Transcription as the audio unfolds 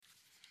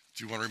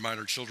Do want to remind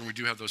our children, we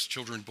do have those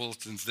children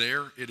bulletins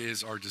there. It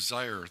is our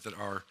desire that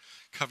our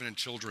covenant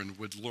children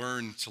would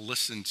learn to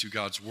listen to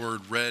God's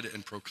word read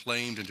and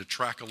proclaimed, and to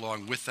track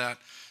along with that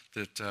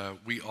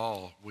we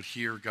all would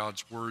hear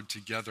God's word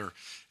together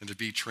and to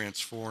be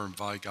transformed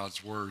by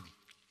God's word.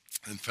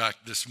 In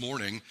fact, this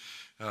morning,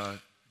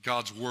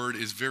 God's word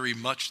is very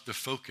much the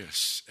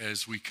focus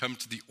as we come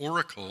to the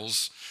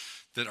oracles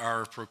that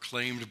are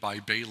proclaimed by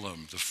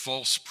Balaam, the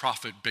false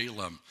prophet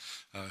Balaam,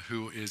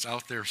 who is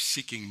out there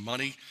seeking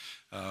money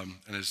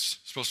and is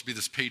supposed to be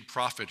this paid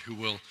prophet who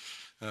will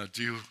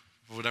do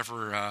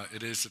whatever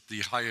it is that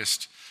the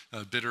highest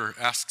bidder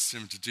asks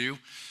him to do.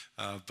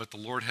 But the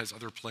Lord has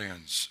other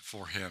plans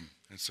for him.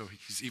 And so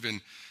he's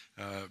even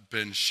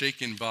been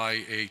shaken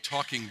by a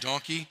talking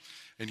donkey,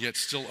 and yet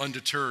still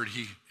undeterred,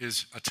 he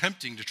is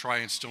attempting to try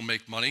and still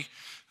make money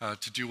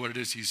to do what it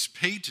is he's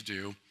paid to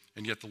do,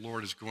 and yet the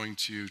Lord is going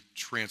to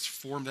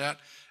transform that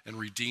and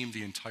redeem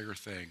the entire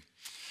thing.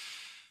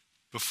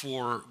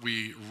 Before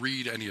we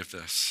read any of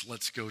this,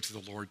 let's go to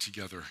the Lord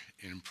together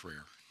in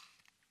prayer.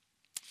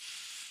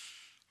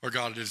 Our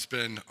God, it has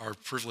been our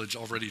privilege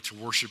already to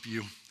worship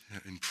you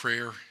in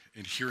prayer,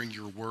 in hearing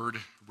your word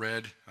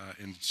read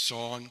in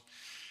song,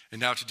 and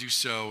now to do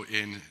so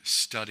in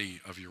study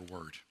of your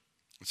word.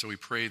 And so we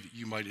pray that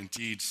you might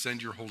indeed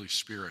send your Holy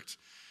Spirit,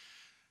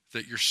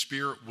 that your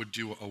Spirit would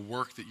do a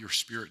work that your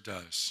Spirit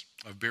does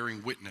of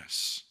bearing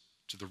witness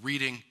to the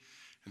reading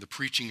and the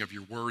preaching of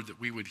your word, that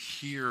we would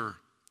hear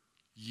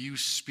you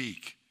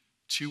speak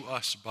to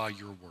us by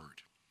your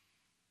word.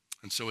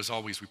 And so as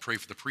always, we pray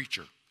for the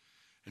preacher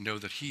and know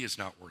that he is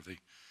not worthy,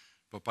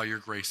 but by your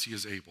grace he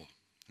is able.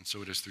 And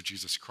so it is through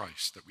Jesus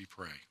Christ that we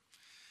pray.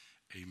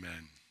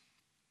 Amen.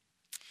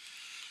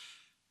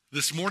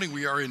 This morning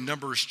we are in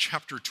Numbers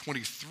chapter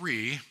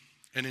 23,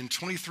 and in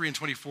 23 and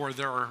 24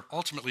 there are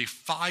ultimately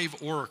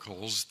 5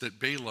 oracles that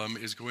Balaam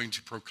is going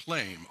to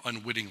proclaim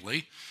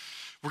unwittingly.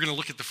 We're going to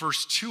look at the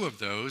first 2 of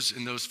those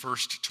in those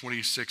first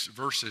 26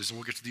 verses, and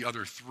we'll get to the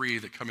other 3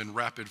 that come in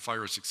rapid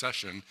fire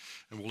succession,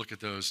 and we'll look at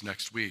those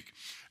next week.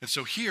 And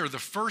so here, the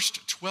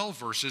first 12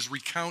 verses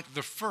recount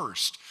the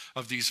first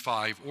of these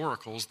 5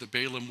 oracles that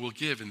Balaam will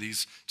give in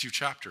these 2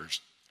 chapters.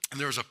 And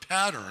there's a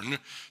pattern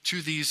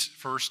to these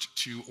first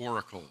 2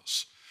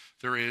 oracles.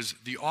 There is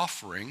the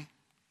offering,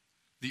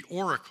 the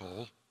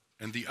oracle,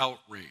 and the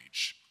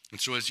outrage. And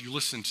so as you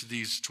listen to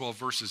these 12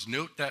 verses,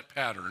 note that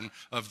pattern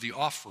of the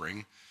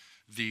offering,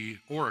 the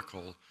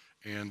oracle,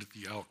 and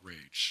the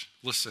outrage.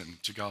 Listen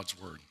to God's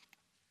word.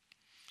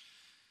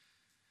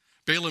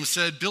 Balaam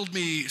said, "Build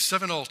me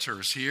 7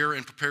 altars here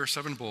and prepare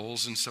 7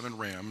 bulls and 7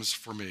 rams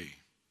for me."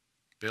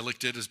 Balak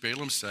did as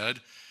Balaam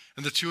said,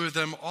 and the 2 of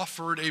them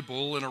offered a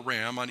bull and a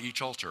ram on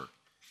each altar.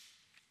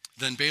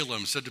 Then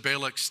Balaam said to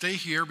Balak, "Stay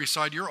here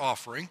beside your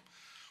offering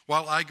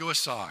while I go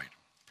aside.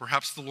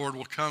 Perhaps the Lord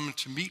will come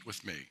to meet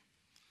with me.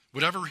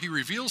 Whatever he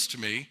reveals to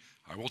me,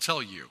 I will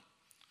tell you."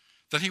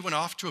 Then he went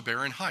off to a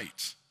barren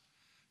height.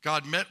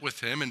 God met with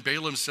him, and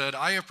Balaam said,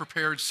 "I have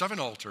prepared 7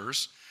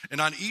 altars,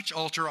 and on each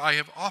altar I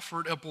have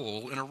offered a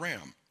bull and a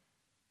ram."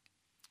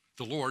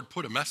 The Lord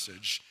put a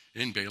message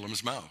in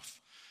Balaam's mouth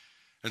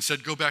and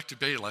said, "Go back to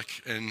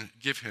Balak and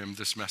give him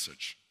this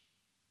message."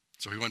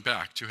 So he went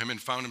back to him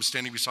and found him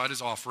standing beside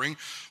his offering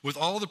with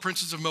all the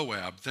princes of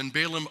Moab. Then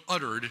Balaam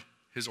uttered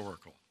his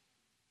oracle.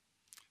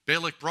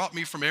 "Balak brought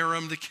me from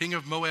Aram, the king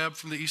of Moab,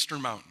 from the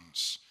eastern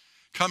mountains.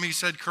 Come," he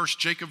said, "curse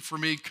Jacob for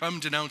me.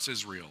 Come, denounce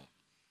Israel.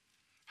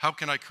 How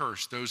can I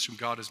curse those whom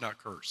God has not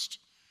cursed?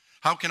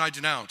 How can I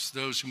denounce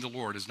those whom the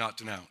Lord has not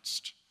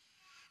denounced?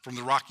 From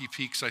the rocky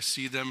peaks I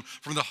see them.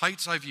 From the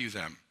heights I view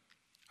them.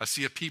 I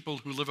see a people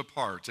who live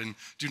apart and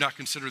do not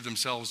consider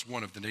themselves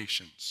one of the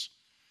nations.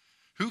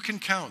 Who can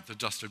count the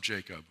dust of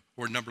Jacob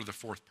or number the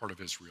 4th part of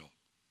Israel?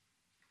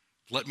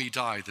 Let me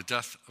die the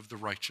death of the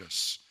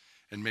righteous,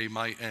 and may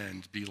my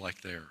end be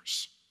like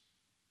theirs."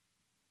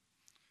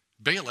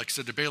 Balak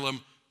said to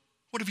Balaam,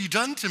 "What have you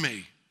done to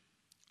me?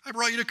 I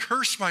brought you to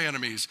curse my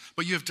enemies,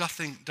 but you have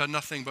done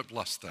nothing but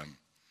bless them."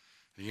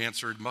 And he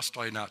answered, "Must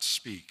I not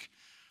speak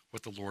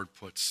what the Lord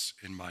puts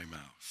in my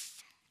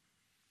mouth?"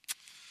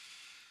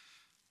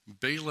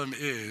 Balaam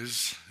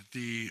is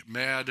the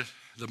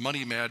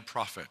money-mad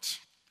prophet,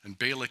 and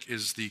Balak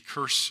is the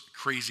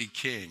curse-crazy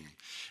king.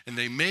 And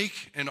they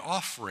make an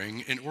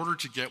offering in order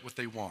to get what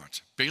they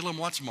want. Balaam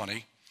wants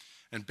money,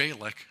 and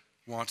Balak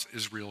wants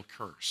Israel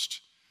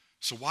cursed.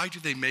 So why do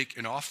they make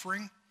an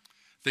offering?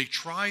 They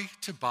try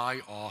to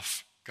buy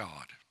off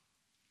God.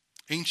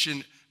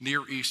 Ancient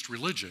Near East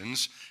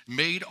religions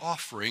made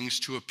offerings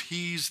to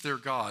appease their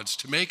gods,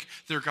 to make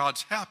their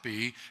gods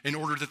happy in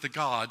order that the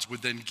gods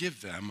would then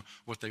give them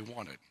what they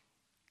wanted.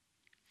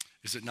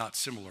 Is it not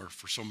similar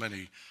for so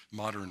many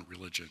modern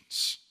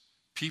religions?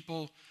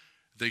 People,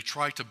 they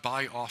try to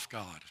buy off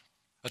God,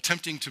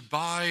 attempting to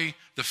buy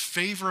the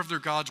favor of their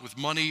gods with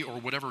money or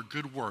whatever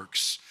good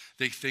works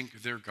they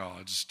think their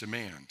gods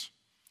demand.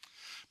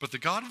 But the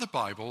God of the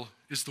Bible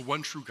is the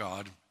one true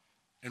God,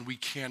 and we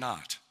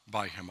cannot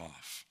buy him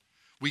off.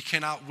 We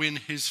cannot win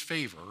his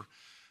favor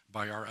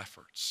by our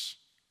efforts.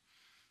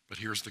 But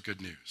here's the good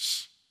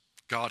news.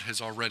 God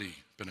has already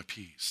been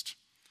appeased.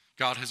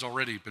 God has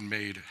already been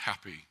made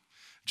happy.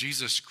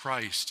 Jesus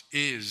Christ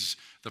is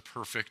the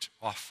perfect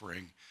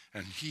offering,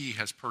 and he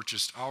has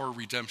purchased our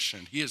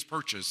redemption. He has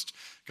purchased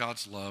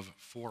God's love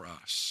for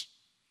us.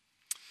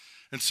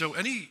 And so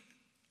any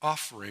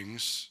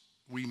offerings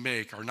we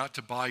make are not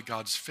to buy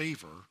God's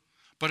favor,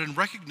 but in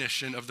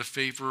recognition of the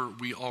favor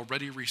we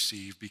already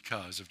receive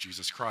because of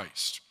Jesus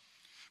Christ.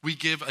 We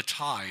give a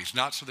tithe,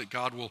 not so that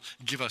God will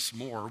give us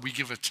more. We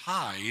give a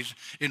tithe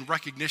in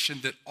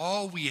recognition that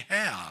all we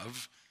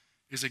have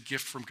is a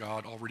gift from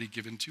God already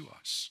given to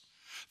us.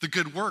 The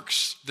good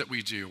works that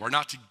we do are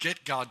not to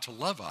get God to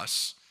love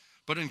us,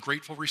 but in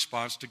grateful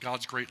response to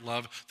God's great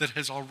love that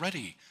has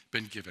already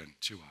been given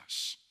to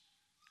us.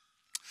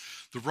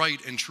 The right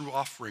and true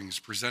offerings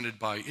presented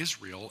by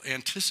Israel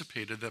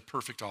anticipated that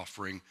perfect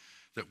offering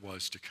that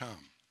was to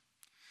come.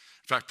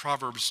 In fact,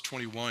 Proverbs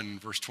 21,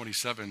 verse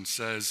 27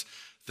 says,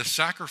 "The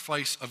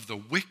sacrifice of the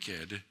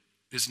wicked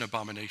is an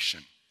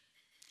abomination.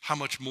 How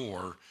much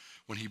more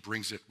when he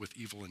brings it with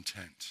evil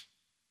intent?"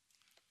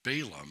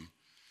 Balaam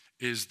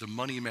is the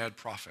money-mad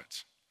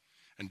prophet,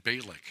 and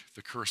Balak,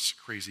 the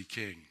curse-crazy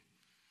king.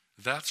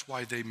 That's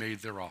why they made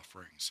their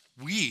offerings.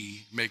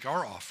 We make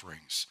our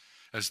offerings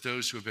as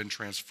those who have been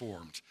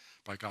transformed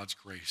by God's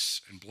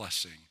grace and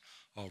blessing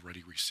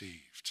already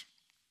received.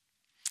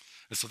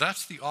 And so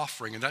that's the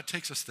offering, and that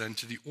takes us then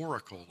to the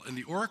oracle. And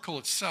the oracle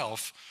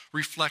itself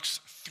reflects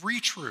three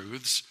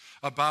truths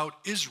about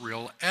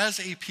Israel as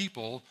a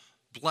people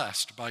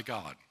blessed by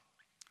God.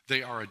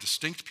 They are a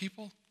distinct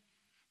people,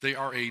 they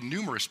are a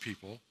numerous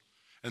people,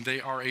 and they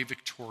are a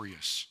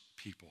victorious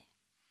people.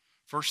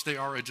 First, they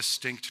are a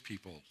distinct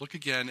people. Look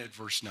again at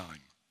verse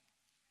 9.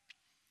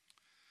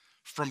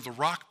 "From the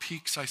rock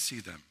peaks I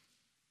see them.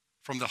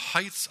 From the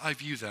heights I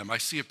view them. I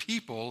see a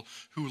people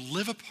who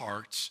live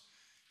apart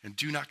and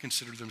do not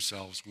consider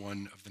themselves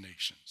one of the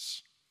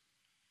nations."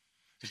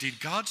 Indeed,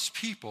 God's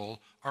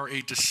people are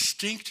a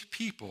distinct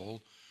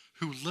people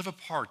who live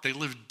apart. They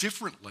live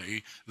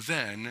differently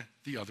than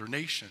the other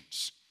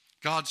nations.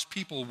 God's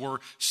people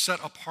were set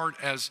apart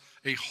as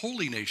a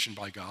holy nation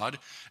by God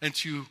and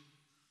to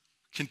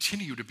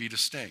continue to be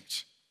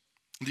distinct.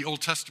 In the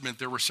Old Testament,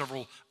 there were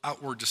several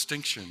outward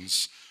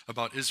distinctions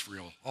about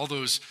Israel. All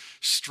those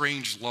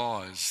strange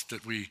laws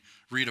that we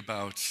read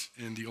about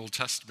in the Old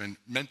Testament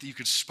meant that you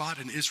could spot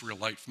an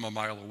Israelite from a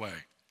mile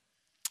away.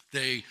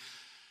 They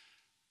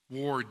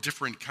wore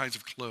different kinds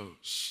of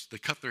clothes. They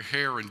cut their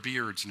hair and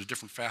beards in a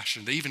different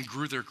fashion. They even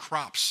grew their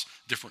crops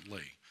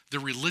differently.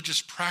 Their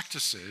religious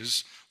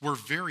practices were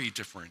very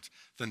different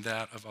than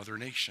that of other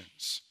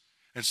nations.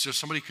 And so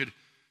somebody could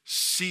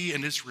see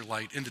an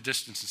Israelite in the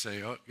distance and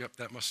say, "Oh, yep,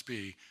 that must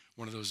be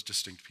one of those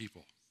distinct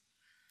people."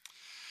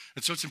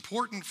 And so it's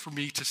important for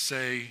me to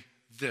say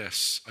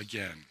this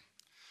again.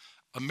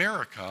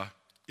 America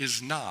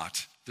is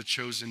not the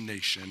chosen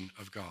nation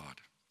of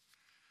God.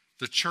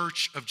 The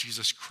Church of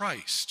Jesus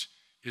Christ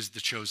is the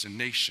chosen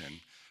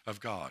nation of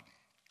God.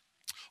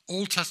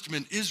 Old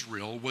Testament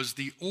Israel was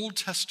the Old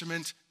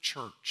Testament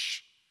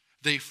church.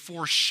 They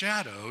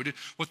foreshadowed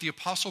what the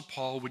Apostle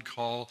Paul would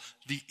call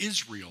the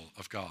Israel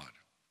of God.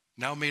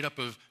 Now made up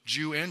of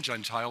Jew and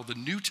Gentile, the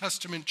New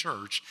Testament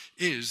church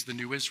is the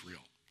new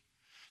Israel.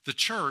 The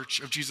Church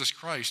of Jesus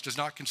Christ does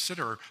not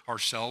consider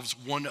ourselves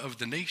one of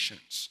the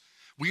nations.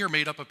 We are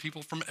made up of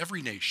people from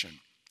every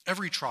nation,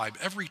 every tribe,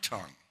 every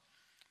tongue.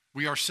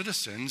 We are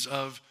citizens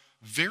of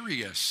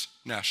various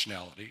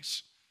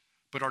nationalities,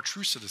 but our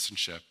true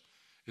citizenship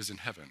is in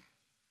heaven.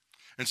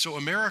 And so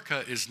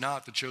America is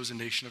not the chosen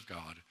nation of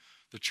God.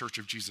 The Church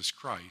of Jesus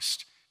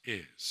Christ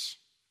is.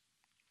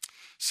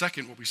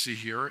 Second, what we see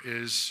here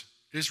is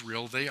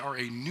Israel, they are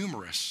a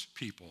numerous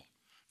people.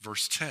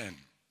 Verse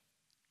 10,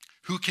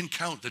 "Who can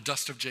count the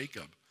dust of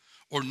Jacob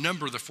or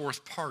number the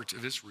fourth part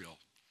of Israel?"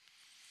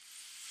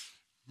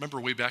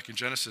 Remember way back in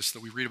Genesis that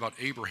we read about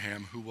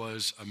Abraham, who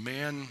was a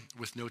man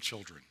with no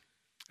children.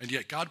 And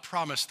yet God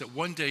promised that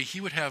one day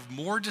he would have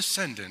more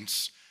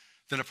descendants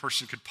than a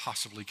person could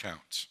possibly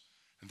count.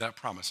 And that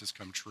promise has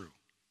come true.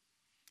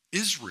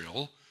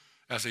 Israel,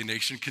 as a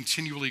nation,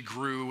 continually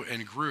grew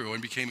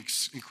and became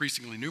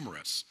increasingly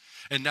numerous.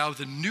 And now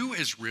the new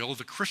Israel,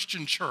 the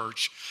Christian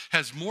church,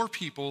 has more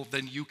people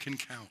than you can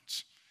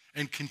count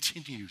and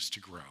continues to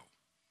grow.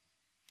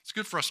 It's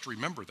good for us to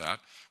remember that.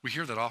 We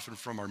hear that often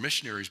from our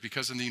missionaries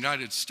because in the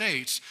United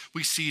States,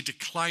 we see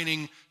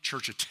declining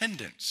church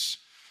attendance.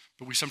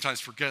 But we sometimes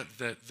forget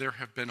that there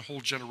have been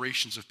whole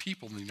generations of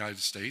people in the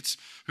United States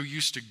who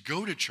used to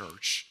go to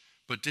church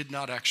but did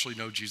not actually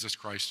know Jesus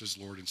Christ as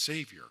Lord and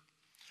Savior.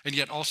 And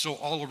yet also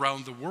all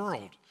around the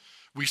world,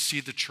 we see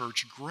the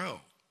church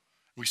grow.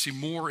 We see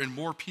more and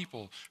more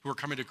people who are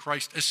coming to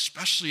Christ,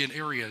 especially in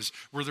areas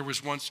where there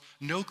was once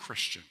no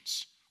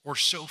Christians or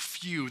so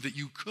few that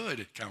you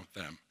could count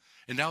them.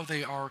 And now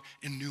they are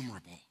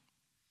innumerable.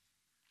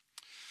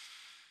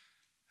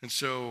 And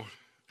so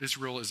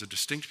Israel is a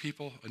distinct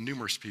people, a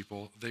numerous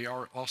people. They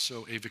are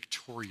also a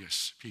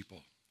victorious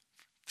people.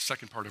 The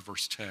second part of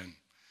verse 10.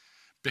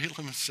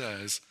 Balaam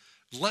says,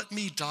 "Let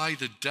me die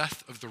the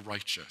death of the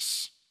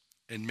righteous,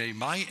 and may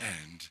my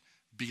end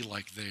be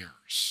like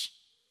theirs.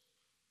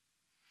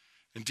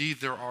 Indeed,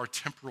 there are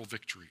temporal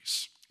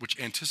victories which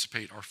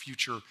anticipate our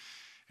future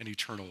and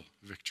eternal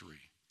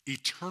victory.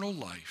 Eternal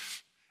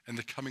life and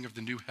the coming of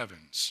the new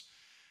heavens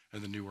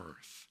and the new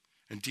earth.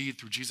 Indeed,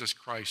 through Jesus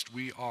Christ,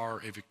 we are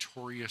a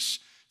victorious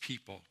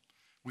people.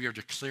 We are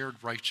declared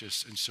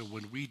righteous, and so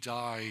when we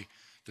die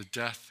the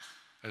death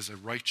as a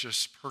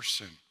righteous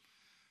person,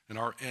 and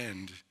our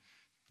end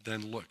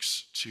then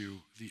looks to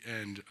the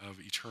end of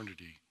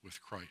eternity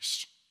with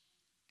Christ.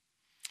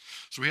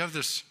 So we have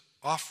this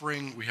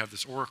offering, we have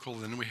this oracle,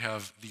 and then we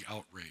have the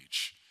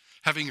outrage.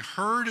 Having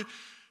heard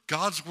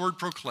God's word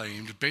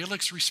proclaimed,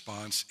 Balak's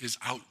response is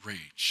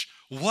outrage.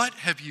 What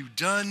have you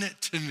done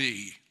to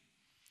me?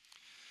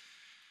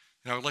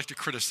 Now, I would like to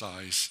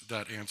criticize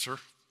that answer,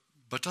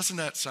 but doesn't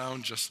that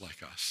sound just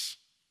like us?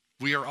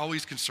 We are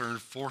always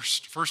concerned,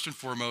 first and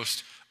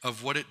foremost,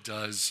 of what it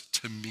does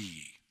to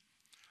me.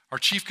 Our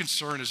chief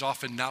concern is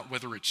often not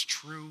whether it's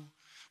true,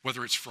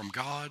 whether it's from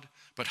God,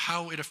 but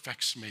how it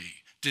affects me.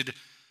 Did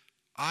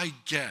I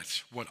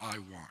get what I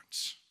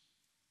want?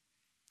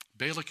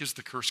 Balak is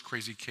the cursed,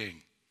 crazy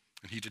king,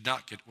 and he did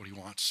not get what he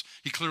wants.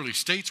 He clearly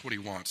states what he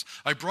wants.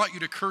 I brought you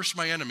to curse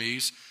my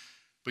enemies,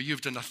 but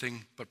you've done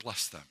nothing but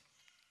bless them.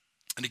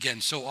 And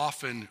again, so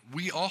often,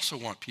 we also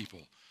want people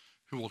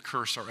who will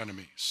curse our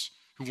enemies,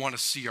 who want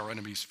to see our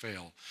enemies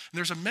fail. And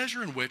there's a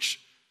measure in which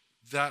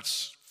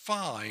that's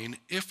fine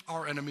if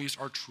our enemies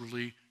are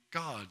truly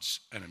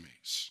God's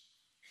enemies.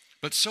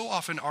 But so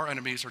often, our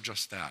enemies are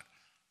just that,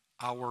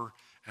 our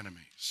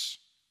enemies.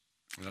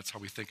 And that's how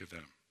we think of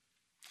them.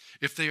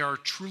 If they are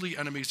truly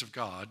enemies of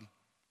God,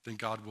 then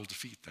God will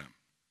defeat them.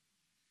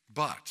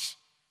 But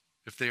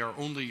if they are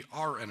only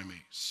our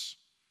enemies,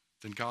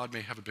 then God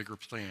may have a bigger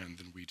plan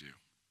than we do.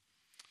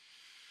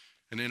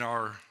 And in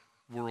our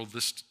world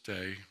this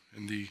day,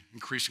 in the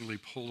increasingly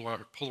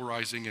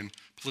polarizing and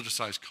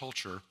politicized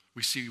culture,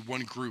 we see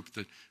one group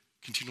that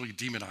continually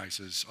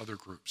demonizes other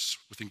groups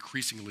with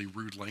increasingly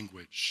rude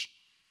language.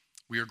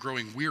 We are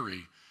growing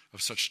weary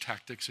of such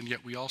tactics, and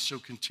yet we also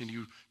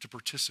continue to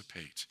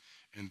participate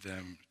in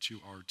them to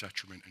our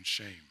detriment and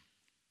shame.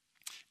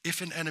 If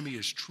an enemy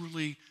is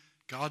truly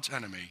God's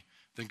enemy,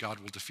 then God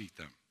will defeat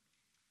them.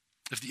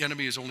 If the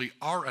enemy is only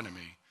our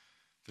enemy,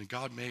 then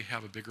God may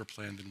have a bigger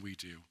plan than we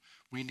do.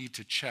 We need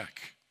to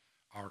check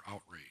our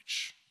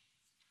outrage.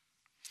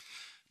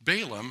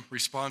 Balaam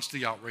responds to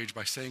the outrage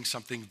by saying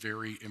something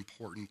very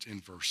important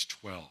in verse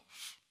 12.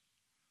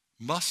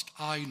 Must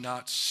I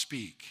not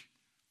speak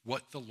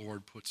what the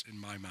Lord puts in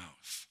my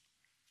mouth?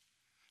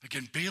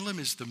 Again, Balaam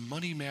is the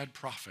money-mad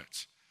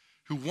prophet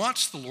who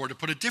wants the Lord to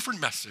put a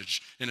different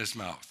message in his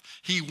mouth.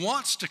 He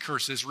wants to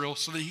curse Israel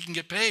so that he can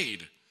get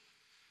paid.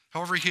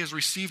 However, he has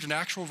received an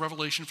actual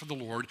revelation from the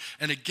Lord,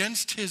 and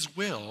against his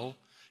will,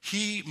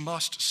 he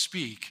must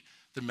speak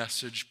the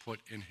message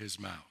put in his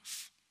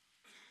mouth.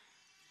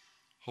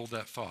 Hold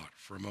that thought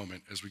for a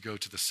moment as we go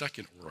to the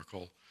second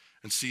oracle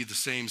and see the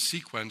same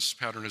sequence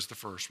pattern as the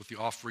first, with the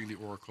offering, the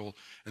oracle,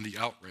 and the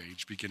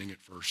outrage, beginning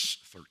at verse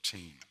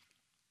 13.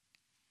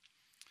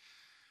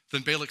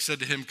 Then Balak said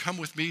to him, come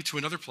with me to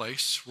another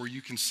place where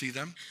you can see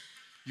them.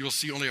 You will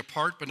see only a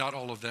part, but not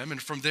all of them,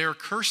 and from there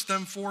curse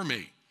them for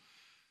me.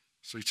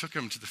 So he took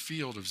him to the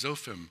field of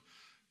Zophim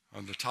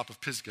on the top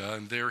of Pisgah,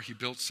 and there he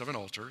built 7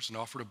 altars and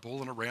offered a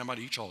bull and a ram on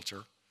each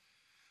altar.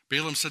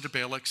 Balaam said to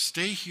Balak,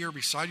 stay here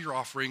beside your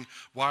offering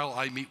while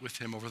I meet with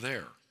him over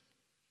there.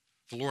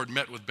 The Lord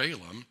met with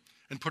Balaam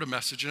and put a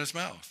message in his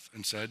mouth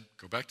and said,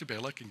 go back to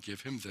Balak and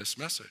give him this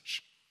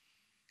message.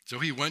 So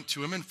he went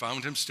to him and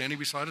found him standing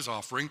beside his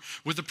offering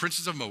with the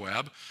princes of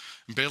Moab.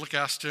 And Balak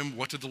asked him,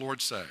 what did the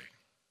Lord say?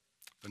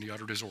 Then he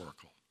uttered his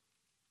oracle.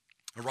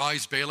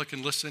 Arise, Balak,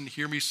 and listen.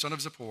 Hear me, son of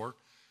Zippor.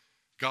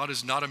 God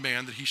is not a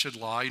man that he should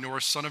lie, nor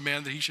a son of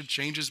man that he should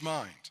change his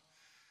mind.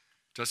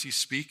 Does he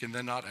speak and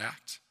then not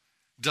act?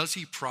 Does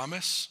he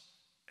promise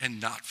and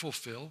not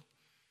fulfill?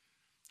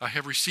 I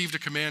have received a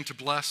command to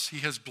bless. He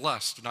has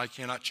blessed, and I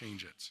cannot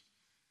change it.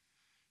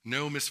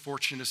 No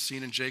misfortune is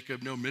seen in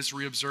Jacob, no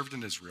misery observed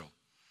in Israel.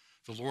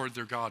 The Lord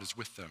their God is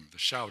with them. The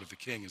shout of the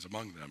king is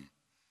among them.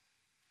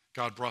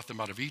 God brought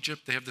them out of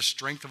Egypt. They have the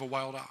strength of a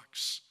wild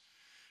ox.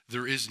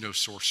 There is no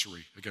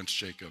sorcery against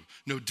Jacob,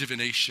 no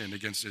divination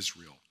against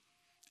Israel.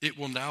 It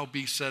will now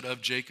be said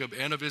of Jacob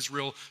and of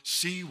Israel,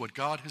 see what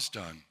God has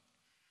done.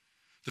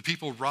 The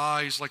people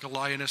rise like a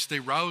lioness. They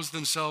rouse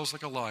themselves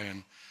like a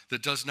lion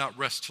that does not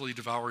rest till he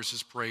devours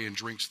his prey and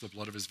drinks the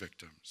blood of his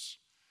victims.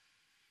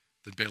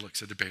 Then Balak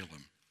said to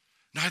Balaam,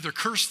 neither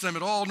curse them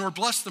at all nor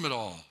bless them at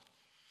all.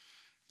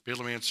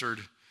 Balaam answered,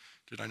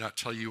 did I not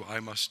tell you I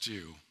must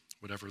do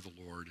whatever the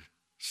Lord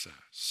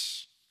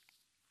says?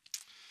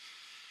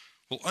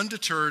 Well,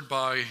 undeterred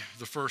by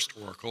the first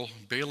oracle,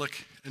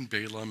 Balak and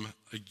Balaam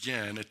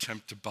again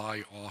attempt to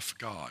buy off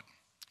God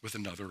with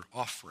another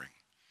offering.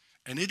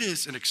 And it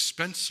is an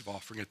expensive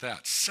offering at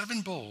that. 7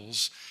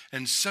 bulls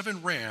and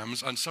 7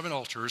 rams on 7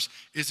 altars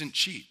isn't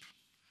cheap.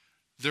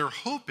 Their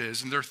hope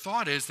is, and their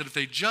thought is, that if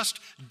they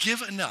just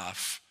give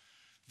enough,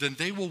 then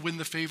they will win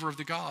the favor of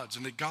the gods,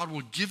 and that God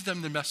will give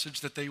them the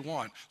message that they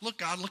want. Look,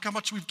 God, look how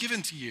much we've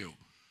given to you.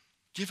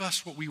 Give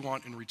us what we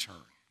want in return.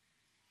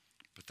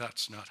 But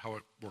that's not how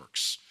it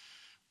works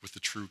with the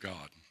true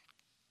God.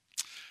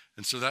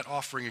 And so that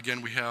offering,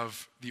 again, we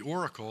have the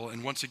oracle,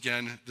 and once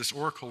again, this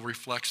oracle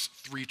reflects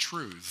three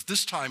truths.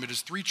 This time it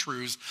is three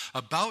truths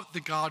about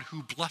the God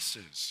who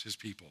blesses his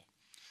people.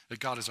 That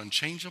God is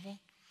unchangeable,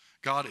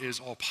 God is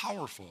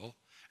all-powerful,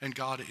 and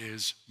God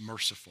is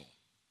merciful.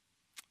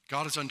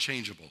 God is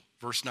unchangeable.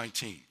 Verse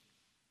 19.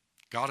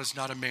 God is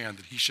not a man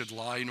that he should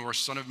lie, nor a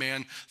son of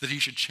man that he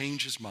should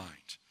change his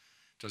mind.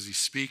 Does he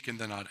speak and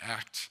then not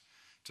act?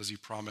 Does he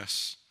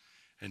promise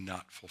and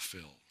not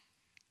fulfill?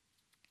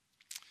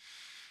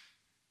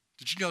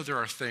 Did you know there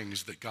are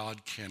things that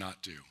God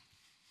cannot do?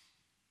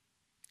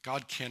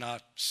 God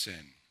cannot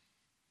sin.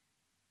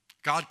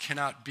 God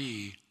cannot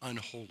be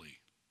unholy.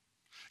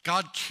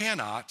 God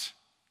cannot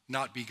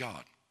not be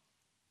God.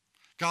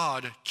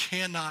 God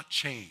cannot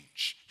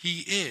change.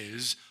 He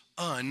is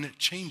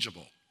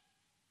unchangeable.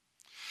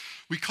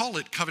 We call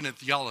it covenant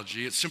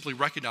theology. It simply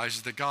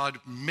recognizes that God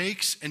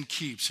makes and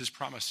keeps his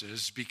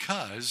promises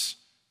because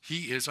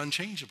he is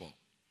unchangeable.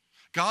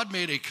 God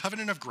made a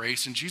covenant of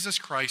grace, and Jesus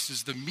Christ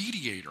is the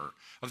mediator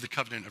of the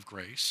covenant of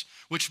grace,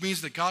 which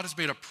means that God has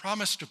made a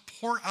promise to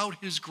pour out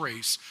his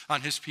grace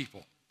on his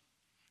people.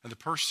 And the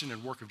person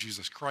and work of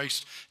Jesus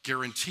Christ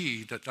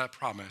guarantee that that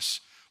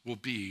promise will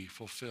be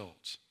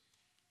fulfilled.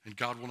 And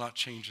God will not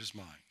change his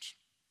mind.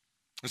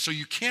 And so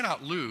you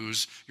cannot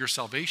lose your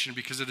salvation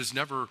because it is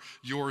never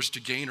yours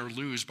to gain or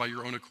lose by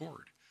your own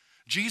accord.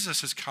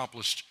 Jesus has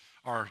accomplished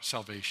our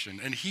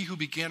salvation, and he who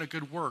began a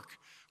good work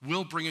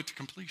will bring it to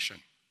completion.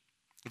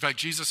 In fact,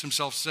 Jesus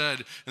himself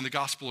said in the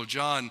Gospel of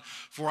John,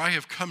 "For I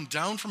have come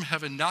down from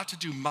heaven not to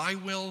do my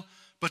will,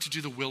 but to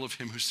do the will of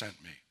him who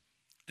sent me.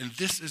 And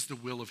this is the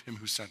will of him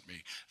who sent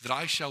me, that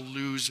I shall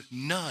lose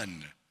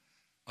none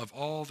of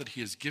all that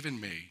he has given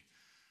me,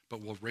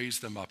 but will raise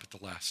them up at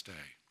the last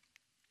day."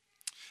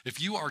 If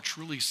you are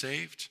truly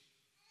saved,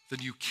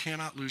 then you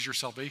cannot lose your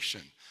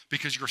salvation,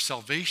 because your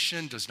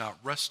salvation does not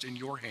rest in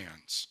your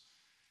hands.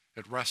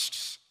 It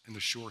rests in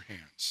the sure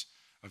hands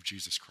of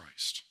Jesus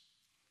Christ.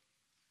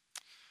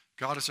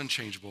 God is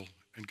unchangeable,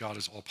 and God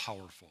is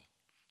all-powerful.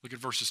 Look at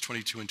verses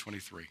 22 and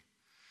 23.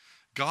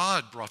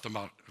 God brought them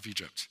out of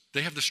Egypt.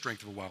 They have the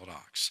strength of a wild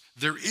ox.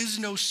 There is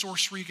no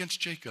sorcery against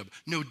Jacob,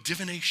 no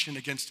divination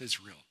against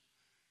Israel.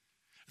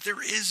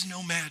 There is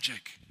no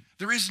magic.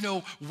 There is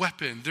no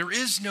weapon. There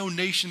is no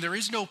nation. There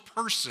is no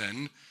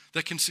person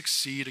that can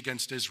succeed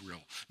against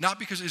Israel. Not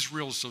because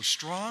Israel is so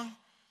strong,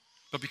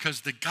 but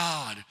because the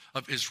God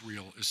of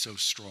Israel is so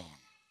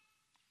strong.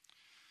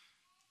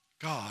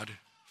 God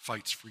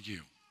fights for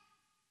you.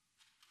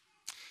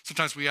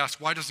 Sometimes we ask,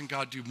 why doesn't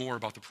God do more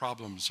about the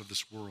problems of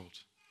this world?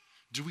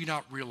 Do we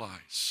not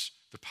realize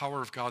the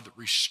power of God that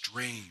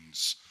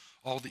restrains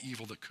all the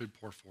evil that could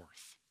pour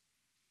forth?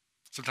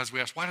 Sometimes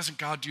we ask, why doesn't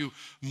God do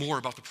more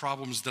about the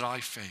problems that I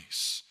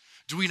face?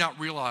 Do we not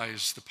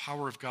realize the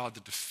power of God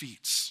that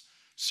defeats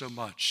so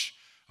much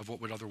of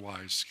what would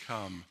otherwise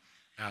come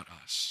at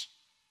us?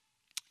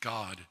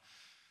 God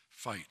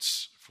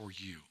fights for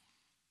you.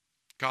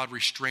 God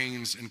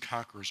restrains and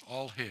conquers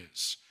all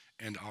his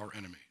and our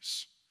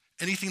enemies.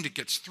 Anything that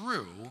gets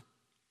through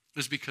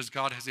is because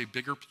God has a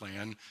bigger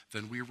plan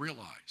than we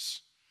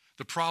realize.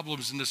 The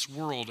problems in this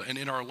world and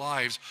in our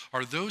lives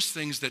are those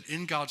things that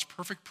in God's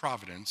perfect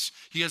providence,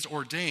 he has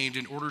ordained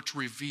in order to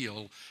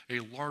reveal a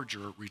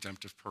larger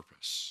redemptive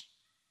purpose.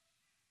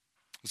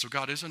 And so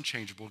God is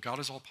unchangeable, God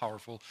is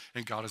all-powerful,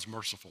 and God is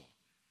merciful.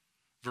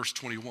 Verse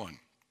 21,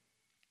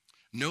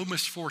 no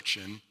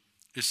misfortune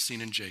is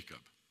seen in Jacob,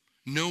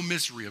 no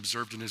misery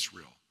observed in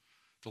Israel.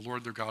 The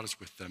Lord their God is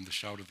with them, the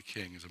shout of the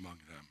king is among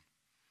them.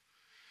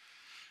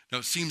 Now,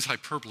 it seems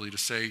hyperbole to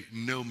say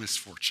no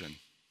misfortune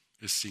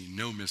is seen,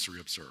 no misery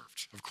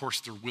observed. Of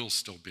course, there will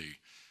still be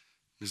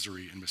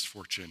misery and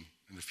misfortune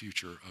in the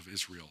future of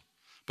Israel.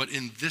 But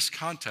in this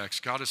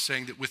context, God is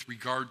saying that with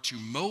regard to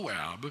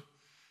Moab,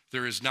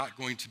 there is not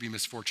going to be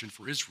misfortune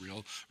for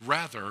Israel.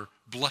 Rather,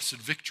 blessed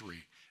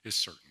victory is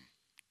certain.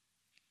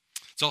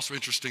 It's also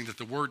interesting that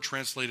the word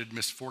translated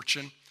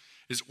misfortune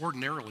is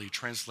ordinarily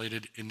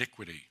translated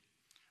iniquity.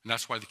 And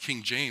that's why the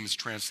King James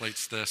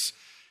translates this,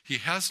 he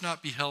has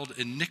not beheld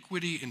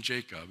iniquity in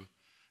Jacob,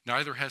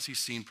 neither has he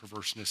seen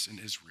perverseness in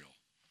Israel.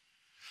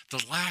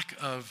 The lack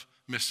of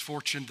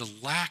misfortune, the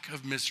lack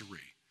of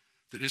misery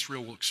that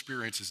Israel will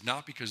experience is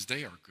not because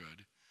they are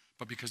good,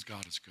 but because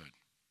God is good.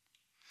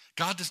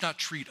 God does not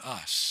treat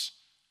us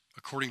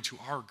according to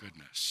our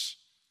goodness,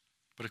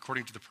 but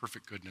according to the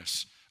perfect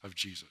goodness of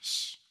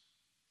Jesus.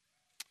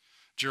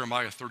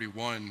 Jeremiah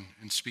 31,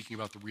 in speaking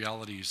about the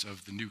realities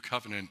of the new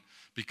covenant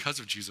because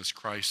of Jesus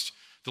Christ,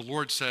 the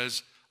Lord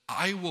says,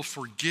 I will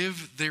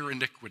forgive their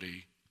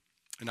iniquity,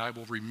 and I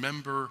will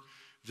remember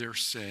their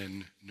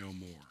sin no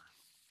more.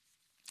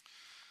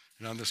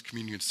 And on this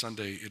Communion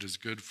Sunday, it is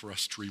good for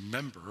us to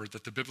remember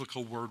that the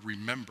biblical word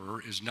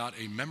remember is not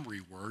a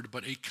memory word,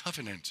 but a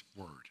covenant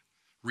word.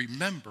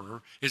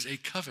 Remember is a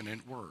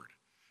covenant word.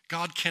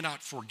 God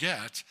cannot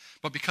forget,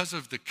 but because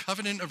of the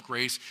covenant of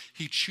grace,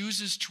 he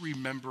chooses to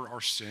remember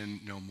our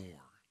sin no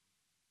more.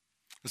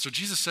 And so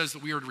Jesus says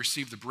that we are to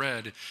receive the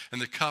bread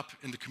and the cup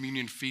in the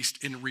communion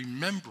feast in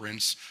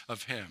remembrance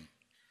of him.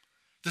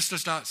 This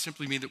does not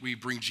simply mean that we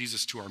bring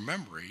Jesus to our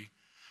memory,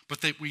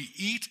 but that we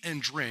eat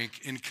and drink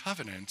in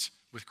covenant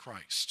with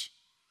Christ.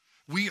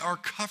 We are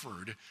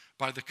covered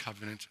by the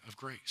covenant of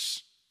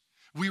grace.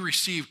 We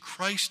receive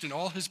Christ and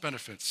all his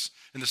benefits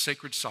in the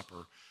sacred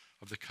supper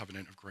of the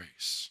covenant of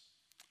grace.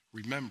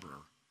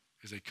 Remember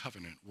is a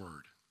covenant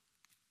word.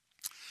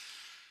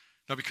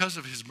 Now, because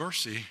of his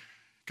mercy,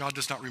 God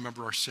does not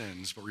remember our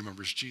sins, but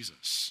remembers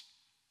Jesus.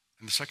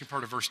 In the second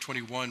part of verse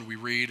 21, we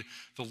read,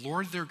 "The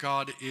Lord their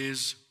God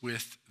is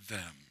with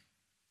them.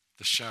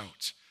 The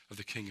shout of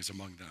the king is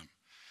among them."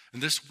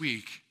 And this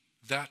week,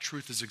 that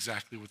truth is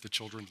exactly what the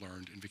children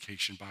learned in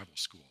Vacation Bible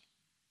School.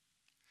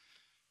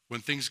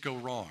 When things go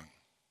wrong,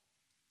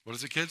 what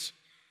is it, kids?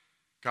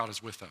 God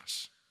is with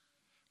us.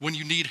 When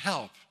you need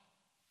help,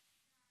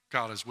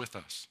 God is with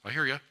us. I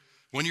hear you.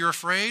 When you're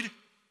afraid,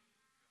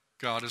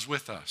 God is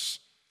with us.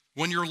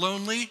 When you're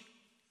lonely,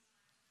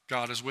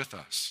 God is with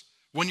us.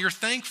 When you're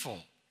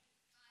thankful,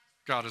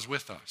 God is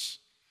with us.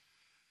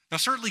 Now,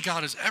 certainly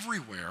God is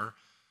everywhere.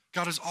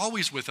 God is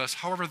always with us.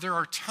 However, there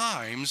are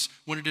times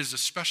when it is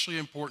especially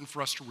important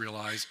for us to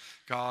realize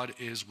God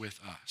is with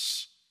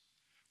us.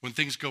 When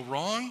things go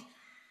wrong,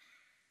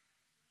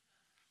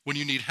 when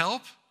you need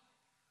help,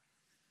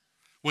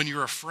 when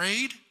you're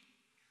afraid,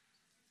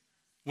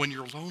 when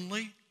you're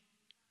lonely,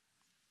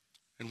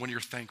 and when you're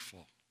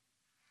thankful.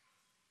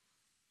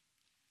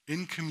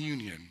 In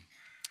communion,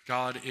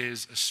 God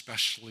is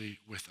especially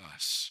with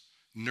us,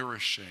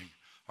 nourishing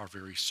our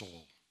very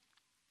soul.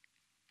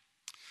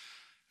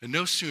 And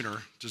no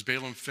sooner does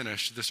Balaam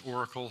finish this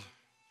oracle,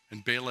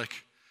 and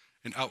Balak,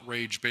 in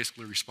outrage,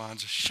 basically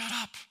responds, "Shut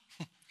up."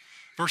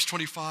 Verse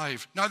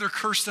 25, "Neither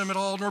curse them at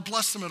all, nor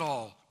bless them at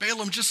all."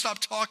 Balaam, just stop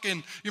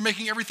talking. You're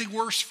making everything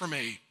worse for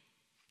me.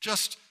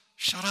 Just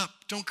shut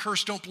up. Don't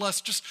curse, don't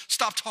bless. Just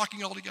stop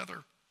talking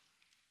altogether.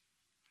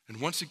 And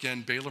once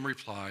again, Balaam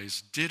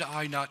replies, "Did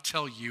I not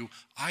tell you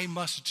I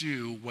must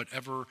do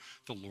whatever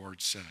the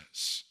Lord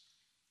says?"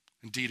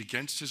 Indeed,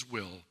 against his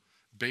will,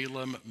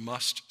 Balaam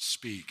must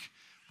speak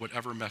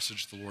whatever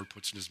message the Lord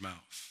puts in his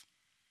mouth.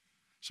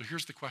 So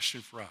here's the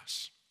question for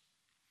us.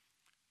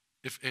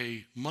 If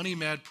a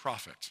money-mad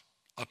prophet,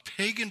 a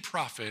pagan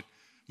prophet,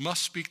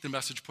 must speak the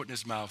message put in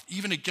his mouth,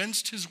 even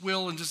against his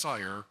will and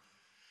desire,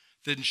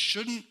 then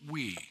shouldn't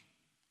we,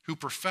 who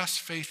profess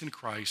faith in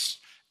Christ,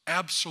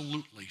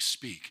 absolutely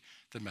speak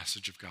the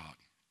message of God?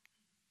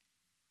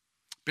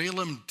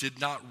 Balaam did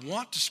not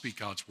want to speak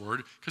God's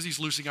word because he's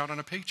losing out on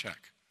a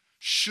paycheck.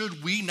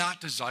 Should we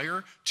not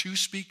desire to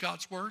speak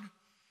God's word?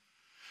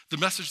 The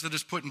message that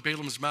is put in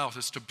Balaam's mouth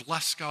is to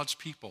bless God's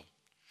people.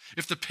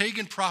 If the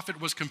pagan prophet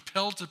was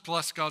compelled to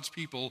bless God's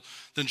people,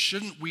 then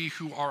shouldn't we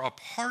who are a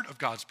part of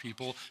God's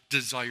people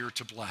desire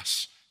to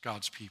bless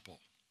God's people?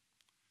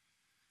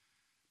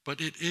 But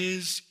it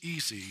is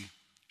easy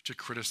to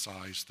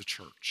criticize the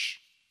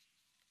church.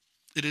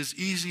 It is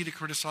easy to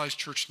criticize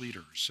church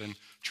leaders and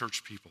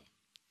church people.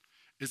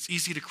 It's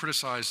easy to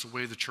criticize the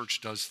way the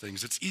church does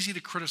things. It's easy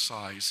to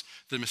criticize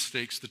the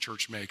mistakes the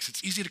church makes.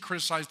 It's easy to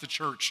criticize the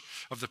church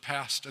of the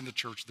past and the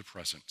church of the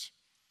present.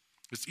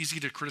 It's easy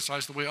to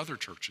criticize the way other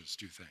churches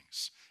do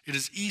things. It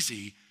is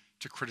easy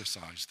to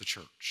criticize the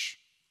church.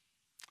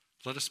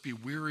 Let us be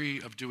weary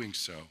of doing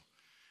so,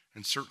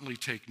 and certainly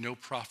take no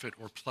profit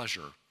or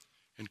pleasure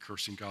in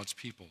cursing God's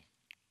people.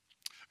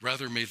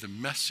 Rather, may the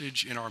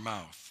message in our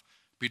mouth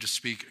be to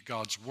speak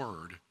God's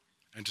word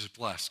and to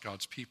bless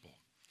God's people.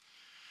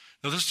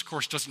 Now, this, of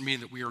course, doesn't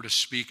mean that we are to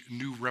speak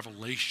new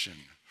revelation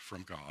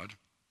from God.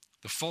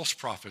 The false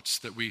prophets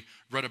that we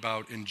read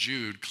about in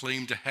Jude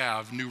claim to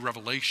have new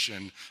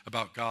revelation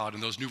about God,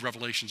 and those new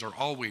revelations are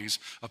always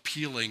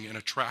appealing and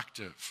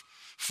attractive,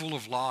 full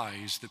of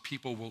lies that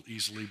people will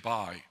easily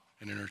buy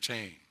and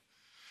entertain.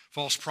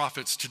 False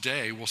prophets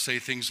today will say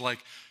things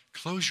like,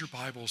 "Close your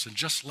Bibles and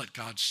just let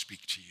God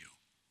speak to you."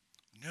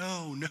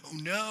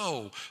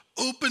 No.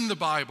 Open the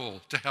Bible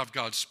to have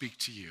God speak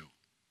to you.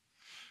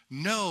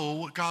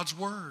 Know God's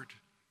word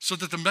so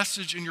that the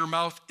message in your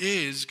mouth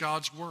is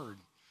God's word.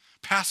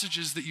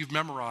 Passages that you've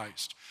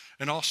memorized,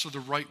 and also the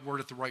right word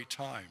at the right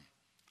time.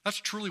 That's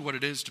truly what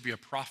it is to be a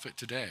prophet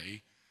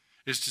today,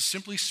 is to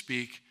simply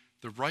speak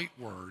the right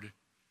word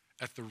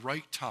at the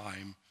right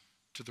time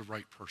to the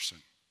right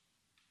person.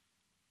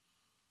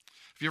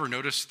 Have you ever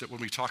noticed that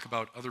when we talk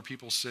about other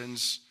people's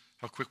sins,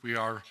 how quick we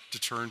are to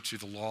turn to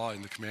the law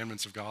and the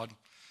commandments of God?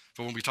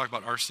 But when we talk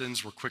about our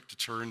sins, we're quick to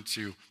turn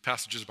to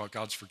passages about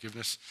God's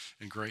forgiveness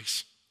and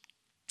grace.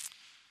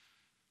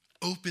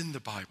 Open the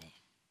Bible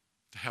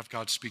to have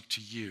God speak to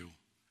you,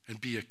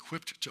 and be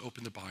equipped to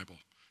open the Bible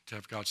to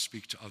have God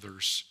speak to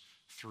others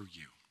through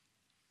you.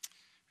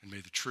 And may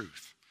the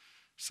truth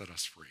set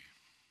us free.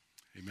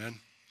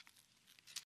 Amen.